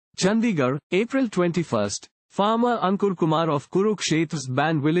Chandigarh, April 21. Farmer Ankur Kumar of Kuruksetra's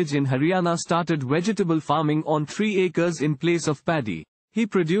Band village in Haryana started vegetable farming on 3 acres in place of paddy. He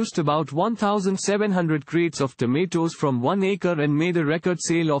produced about 1,700 crates of tomatoes from 1 acre and made a record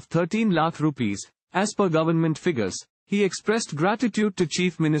sale of 13 lakh rupees, as per government figures. He expressed gratitude to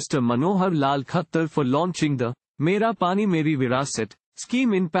Chief Minister Manohar Lal Khattar for launching the Mera Pani Meri Virasat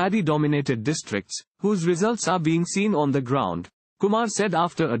scheme in paddy-dominated districts, whose results are being seen on the ground. Kumar said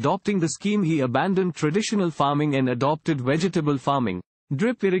after adopting the scheme he abandoned traditional farming and adopted vegetable farming.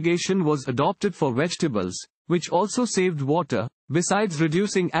 Drip irrigation was adopted for vegetables, which also saved water, besides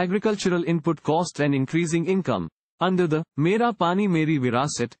reducing agricultural input costs and increasing income. Under the Mera Pani Meri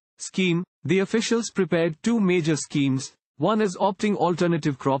Virasat scheme, the officials prepared 2 major schemes. One is opting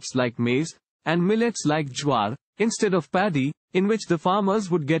alternative crops like maize and millets like jowar instead of paddy, in which the farmers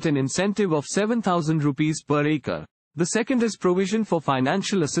would get an incentive of 7,000 rupees per acre. The second is provision for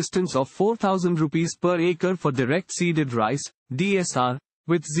financial assistance of 4,000 rupees per acre for direct seeded rice, DSR,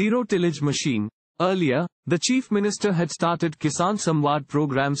 with zero tillage machine. Earlier, the Chief Minister had started Kisan Samvad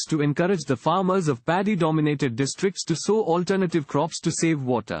programs to encourage the farmers of paddy-dominated districts to sow alternative crops to save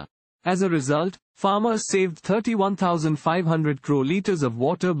water. As a result, farmers saved 31,500 crore litres of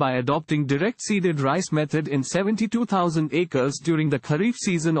water by adopting direct seeded rice method in 72,000 acres during the Kharif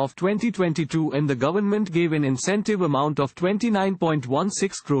season of 2022, and the government gave an incentive amount of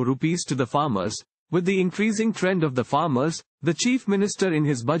 29.16 crore rupees to the farmers. With the increasing trend of the farmers, the Chief Minister in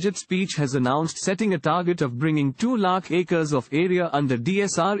his budget speech has announced setting a target of bringing 2 lakh acres of area under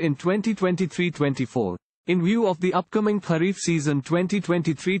DSR in 2023-24. In view of the upcoming Kharif season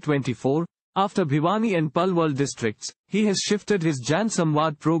 2023-24, after Bhiwani and Alwal districts, he has shifted his Jan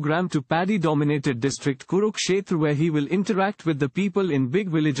Samvad program to paddy-dominated district Kurukshetra, where he will interact with the people in big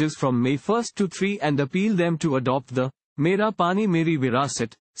villages from May 1 to 3 and appeal them to adopt the Mera Pani Meri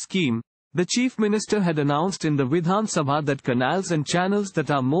Virasat scheme. The Chief Minister had announced in the Vidhan Sabha that canals and channels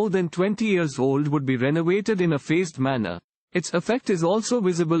that are more than 20 years old would be renovated in a phased manner. Its effect is also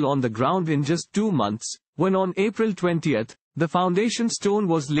visible on the ground in just 2 months, when on April 20, the foundation stone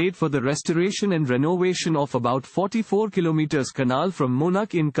was laid for the restoration and renovation of about 44 kilometers canal from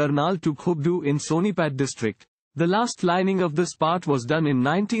Munak in Karnal to Khubdu in Sonipat district. The last lining of this part was done in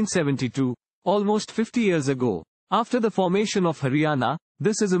 1972, almost 50 years ago. After the formation of Haryana,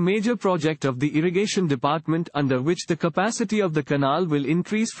 this is a major project of the irrigation department, under which the capacity of the canal will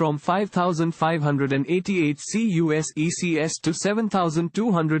increase from 5,588 CUS ECS to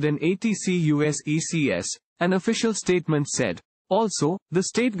 7,280 CUS ECS, an official statement said. Also, the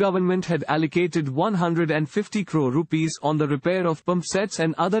state government had allocated 150 crore rupees on the repair of pump sets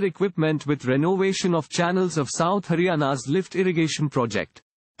and other equipment with renovation of channels of South Haryana's lift irrigation project.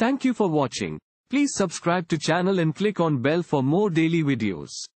 Thank you for watching. Please subscribe to channel and click on bell for more daily videos.